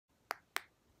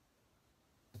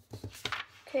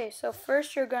Okay, so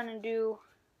first you're going to do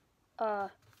a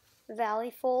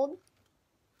valley fold.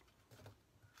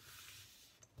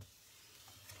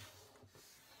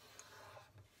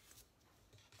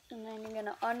 And then you're going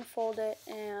to unfold it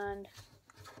and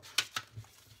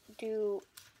do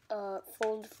a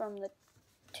fold from the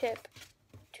tip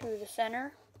to the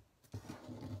center.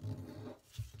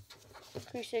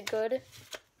 Crease it good.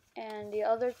 And the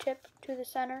other tip to the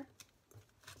center.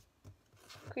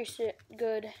 Crease it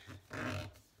good.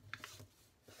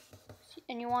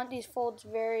 And you want these folds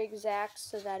very exact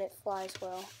so that it flies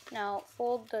well. Now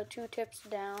fold the two tips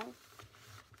down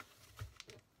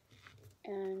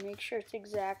and make sure it's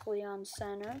exactly on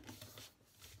center.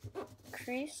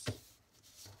 Crease.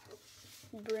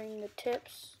 Bring the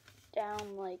tips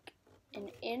down like an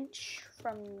inch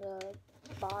from the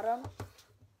bottom.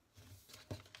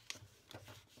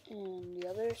 And the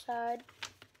other side.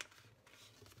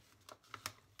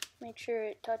 Make sure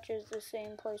it touches the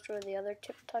same place where the other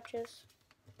tip touches.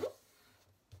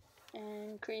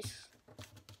 And crease.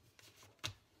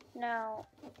 Now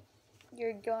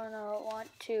you're gonna want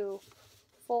to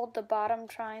fold the bottom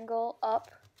triangle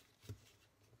up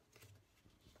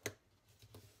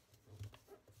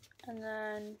and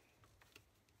then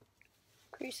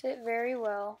crease it very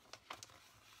well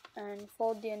and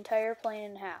fold the entire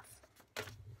plane in half.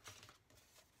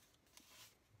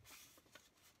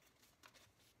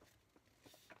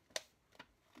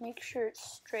 Make sure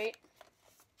it's straight.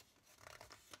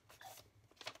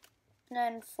 And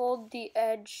then fold the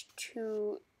edge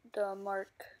to the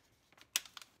mark.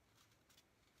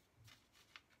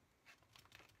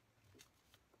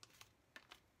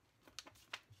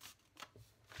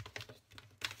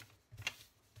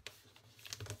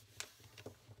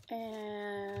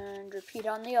 And repeat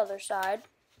on the other side.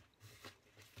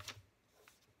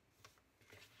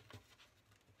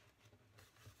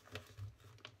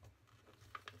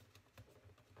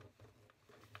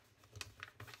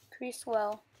 Crease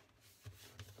well.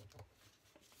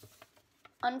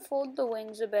 Unfold the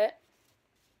wings a bit.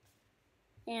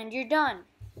 And you're done.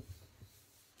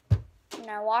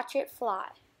 Now watch it fly.